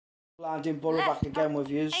Landing Borough back again with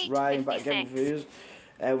you, Ryan back again with you.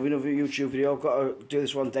 With another YouTube video. I've got to do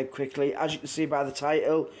this one dead quickly. As you can see by the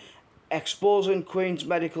title, exposing Queen's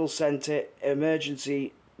Medical Centre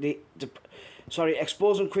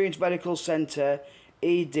exposing Queen's Medical Centre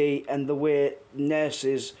ED and the way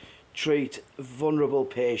nurses treat vulnerable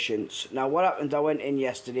patients. Now, what happened? I went in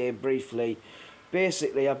yesterday briefly.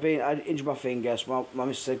 Basically, I injured my fingers. My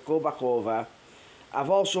mum said go back over. I've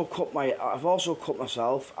also cut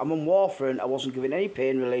myself. I'm on warfarin. I wasn't given any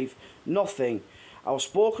pain relief, nothing. I was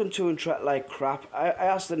spoken to and treated like crap. I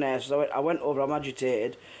asked the nurse. I went over. I'm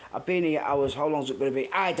agitated. I've been here hours. How long is it going to be?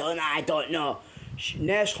 I don't know.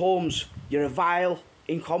 Nurse Holmes, you're a vile,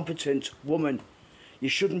 incompetent woman. You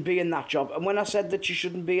shouldn't be in that job. And when I said that you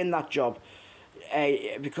shouldn't be in that job,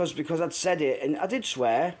 because I'd said it, and I did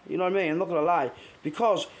swear, you know what I mean? I'm not gonna lie,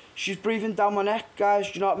 because she's breathing down my neck, guys.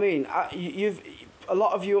 Do you know what I mean? A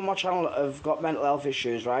lot of you on my channel have got mental health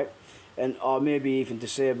issues, right? Or maybe even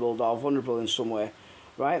disabled or vulnerable in some way,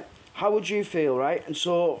 right? How would you feel, right? And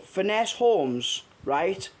so for Nurse Holmes,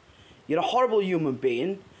 right? You're a horrible human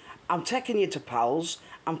being. I'm taking you to PALS.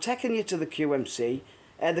 I'm taking you to the QMC,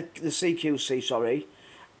 the CQC, sorry,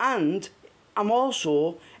 and I'm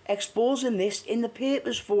also exposing this in the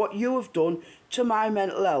papers for what you have done to my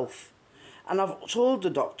mental health. And I've told the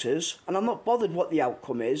doctors, and I'm not bothered what the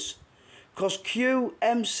outcome is, because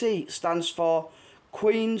QMC stands for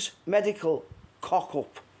Queen's Medical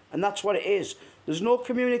Cock-Up, and that's what it is. There's no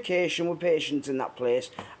communication with patients in that place.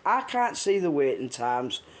 I can't see the waiting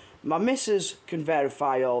times. My missus can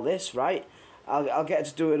verify all this, right? I'll get her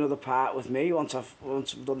to do another part with me once I've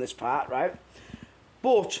done this part, right?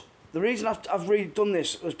 But the reason I've really done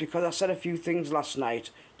this was because I said a few things last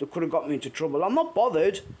night that could have got me into trouble. I'm not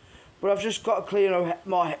bothered, but I've just got to clear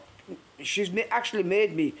more. She's actually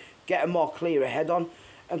made me get a more clearer head on.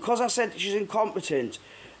 And because I said she's incompetent,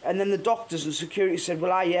 and then the doctors and security said,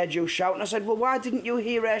 well, I heard you shouting. I said, well, why didn't you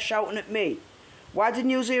hear her shouting at me? Why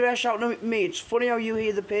didn't you hear her shouting at me? It's funny how you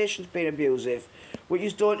hear the patients being abusive, but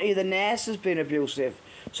you don't hear the nurses being abusive.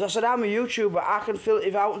 So I said, I'm a YouTuber, I can film,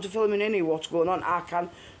 if I want to film in any what's going on, I can.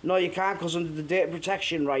 No, you can't, because under the data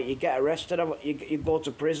protection right, you get arrested, you go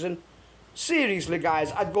to prison. Seriously,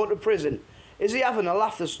 guys, I'd go to prison. Is he having a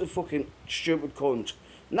laugh, this fucking stupid cunt?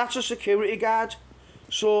 And that's a security guard.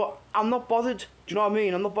 So I'm not bothered, do you know what I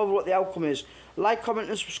mean? I'm not bothered what the outcome is. Like, comment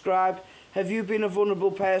and subscribe. Have you been a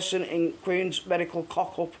vulnerable person in Queen's Medical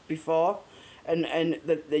Cock-Up before? And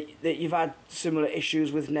that you've had similar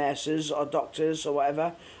issues with nurses or doctors or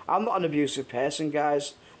whatever? I'm not an abusive person,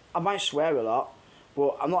 guys. I might swear a lot,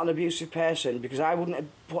 but I'm not an abusive person, because I wouldn't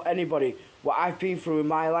have put anybody what I've been through in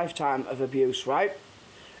my lifetime of abuse, right?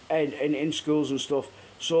 And in schools and stuff.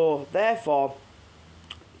 So therefore,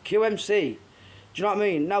 QMC, do you know what I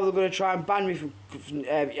mean? Now they're going to try and ban me from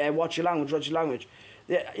watch your language.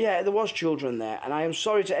 Yeah, there was children there, and I am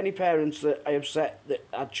sorry to any parents that I upset that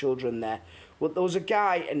had children there. But there was a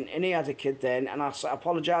guy, and he had a kid then, and I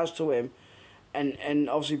apologised to him, and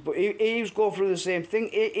obviously, but he was going through the same thing.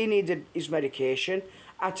 He needed his medication.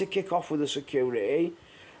 I had to kick off with the security.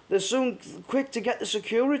 They're so quick to get the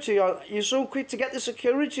security on. You're so quick to get the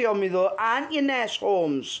security on me, though, aren't you, Nurse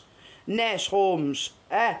Holmes? Nurse Holmes,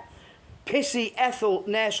 Pissy Ethel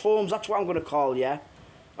Nurse Holmes. That's what I'm going to call you.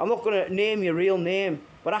 I'm not going to name your real name,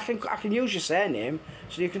 but I can use your surname,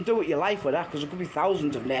 so you can do what you like with that, because there could be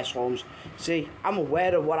thousands of Nurse Holmes. See, I'm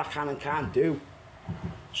aware of what I can and can't do.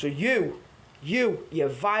 So you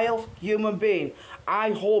vile human being,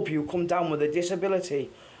 I hope you come down with a disability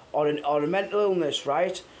or a mental illness,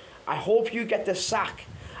 right? I hope you get the sack.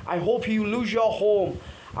 I hope you lose your home.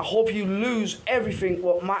 I hope you lose everything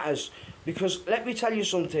what matters, because let me tell you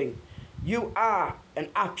something. You are an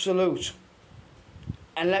absolute.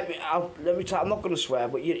 And let me tell, I'm not going to swear,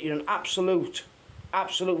 but you're an absolute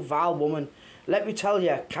vile woman. Let me tell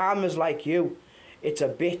you, karma's like you. It's a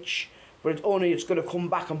bitch, but it's going to come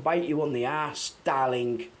back and bite you on the ass,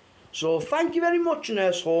 darling. So thank you very much,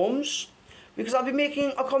 Nurse Holmes, because I'll be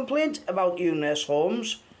making a complaint about you, Nurse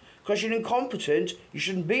Holmes, because you're incompetent, you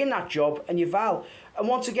shouldn't be in that job, and you're vile. And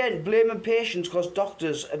once again, blaming patients because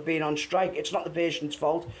doctors have been on strike. It's not the patient's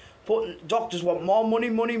fault. Doctors want more money,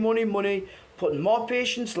 putting more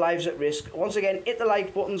patients' lives at risk. Once again, hit the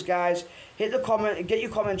like buttons, guys. Hit the comment and get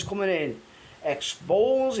your comments coming in.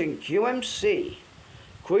 Exposing QMC,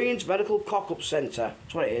 Queen's Medical Cock-Up Centre.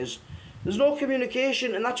 That's what it is. There's no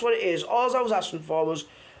communication, and that's what it is. All I was asking for was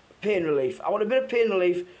pain relief. I want a bit of pain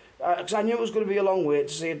relief, because I knew it was going to be a long wait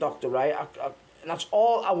to see a doctor, right? And that's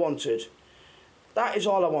all I wanted. That is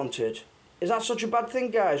all I wanted. Is that such a bad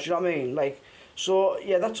thing, guys? Do you know what I mean? Like, So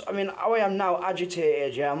yeah, that's, I mean, how I am now,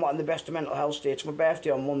 agitated. Yeah, I'm not in the best of mental health state. It's my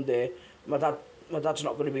birthday on Monday. My dad's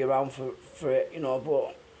not going to be around for it, you know.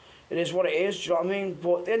 But it is what it is. Do you know what I mean?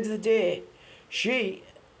 But at the end of the day,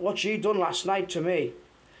 what she done last night to me,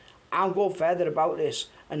 I'm going further about this.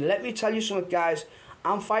 And let me tell you something, guys.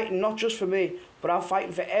 I'm fighting not just for me, but I'm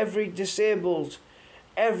fighting for every disabled,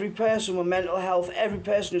 every person with mental health, every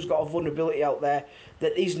person who's got a vulnerability out there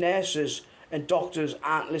that these nurses and doctors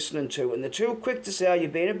aren't listening to. And they're too quick to say, oh, you're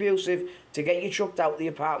being abusive, to get you chucked out of the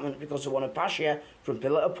apartment because they want to pass you from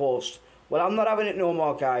pillar to post. Well, I'm not having it no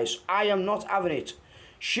more, guys. I am not having it.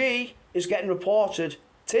 She is getting reported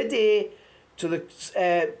today to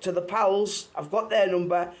the pals. I've got their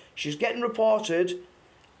number. She's getting reported.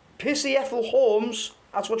 Pissy Ethel Holmes,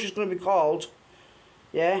 that's what she's going to be called.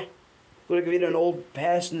 Yeah, going to give you an old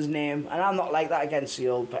person's name, and I'm not like that against the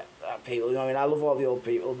old people. You know what I mean? I love all the old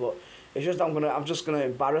people, but it's just I'm just gonna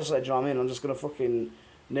embarrass her. Do you know what I mean? I'm just gonna fucking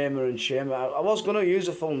name her and shame her. I was gonna use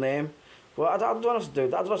a full name, but I don't have to do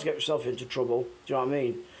that. I don't have to get myself into trouble. Do you know what I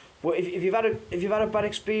mean? But if you've had a bad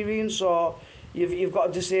experience, or you've got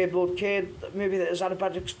a disabled kid maybe that has had a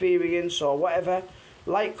bad experience or whatever,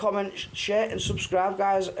 like, comment, share and subscribe,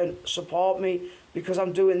 guys, and support me, because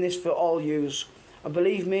I'm doing this for all yous. And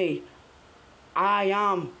believe me, I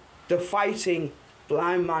am the fighting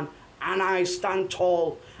blind man, and I stand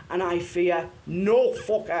tall, and I fear no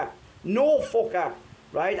fucker,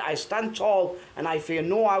 right? I stand tall, and I fear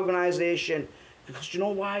no organisation, because you know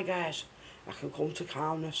why, guys? I can come to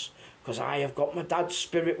calmness, because I have got my dad's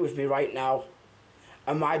spirit with me right now.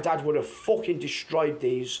 And my dad would have fucking destroyed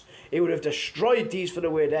these. He would have destroyed these for the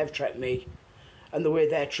way they've treated me and the way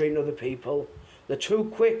they're treating other people. They're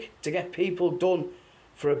too quick to get people done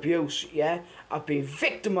for abuse, yeah? I've been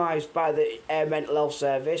victimised by the mental health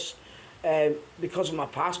service because of my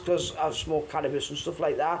past, because I've smoked cannabis and stuff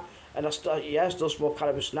like that. And I still smoke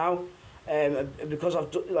cannabis now. And because I've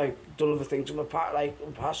done other things in my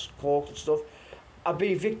past, coke and stuff. I've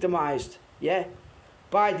been victimised, yeah,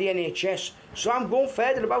 by the NHS. So I'm going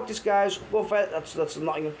further about this, guys. Go further. That's the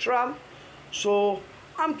Nottingham tram. So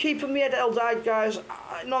I'm keeping my head held high, guys. You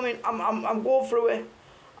know what I mean? I'm going through it.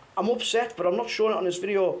 I'm upset, but I'm not showing it on this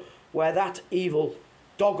video where that evil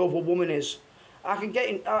dog of a woman is. I can't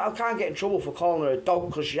get in trouble for calling her a dog,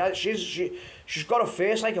 because she's got a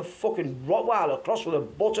face like a fucking Rottweiler crossed with a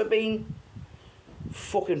butterbean.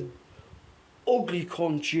 Fucking ugly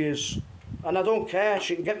cunt she is. And I don't care.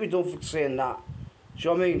 She can get me done for saying that. Do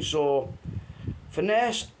you know what I mean? So, for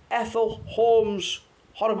Nurse Ethel Holmes,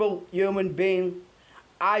 horrible human being,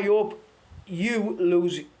 I hope you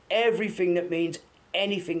lose everything that means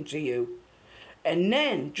anything to you. And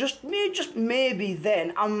then, just maybe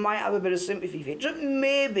then, I might have a bit of sympathy for you. Just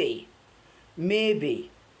maybe,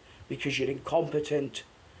 because you're incompetent.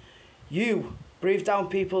 You breathe down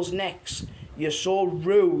people's necks. You're so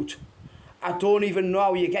rude. I don't even know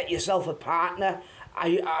how you get yourself a partner.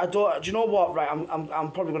 I don't. Do you know what? Right,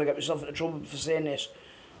 I'm probably going to get myself into trouble for saying this,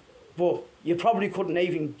 but you probably couldn't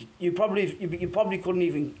even. You probably could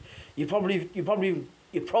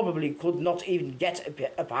not even get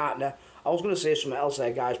a partner. I was going to say something else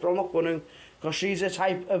there, guys, but I'm not going to, because she's a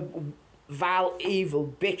type of vile,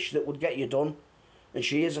 evil bitch that would get you done, and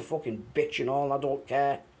she is a fucking bitch and all. And I don't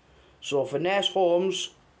care. So for Nurse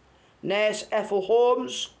Ethel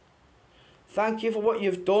Holmes, thank you for what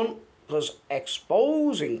you've done. Because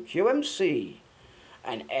exposing QMC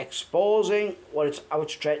and exposing how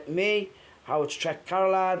it's treated me, how it's treated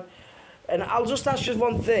Caroline. And I'll just ask you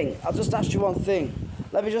one thing.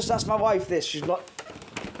 Let me just ask my wife this. She's not...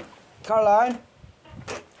 Caroline?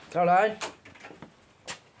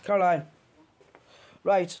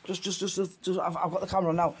 Right, just I've got the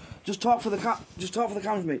camera now. Just talk for the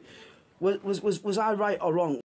camera for me. Was I right or wrong?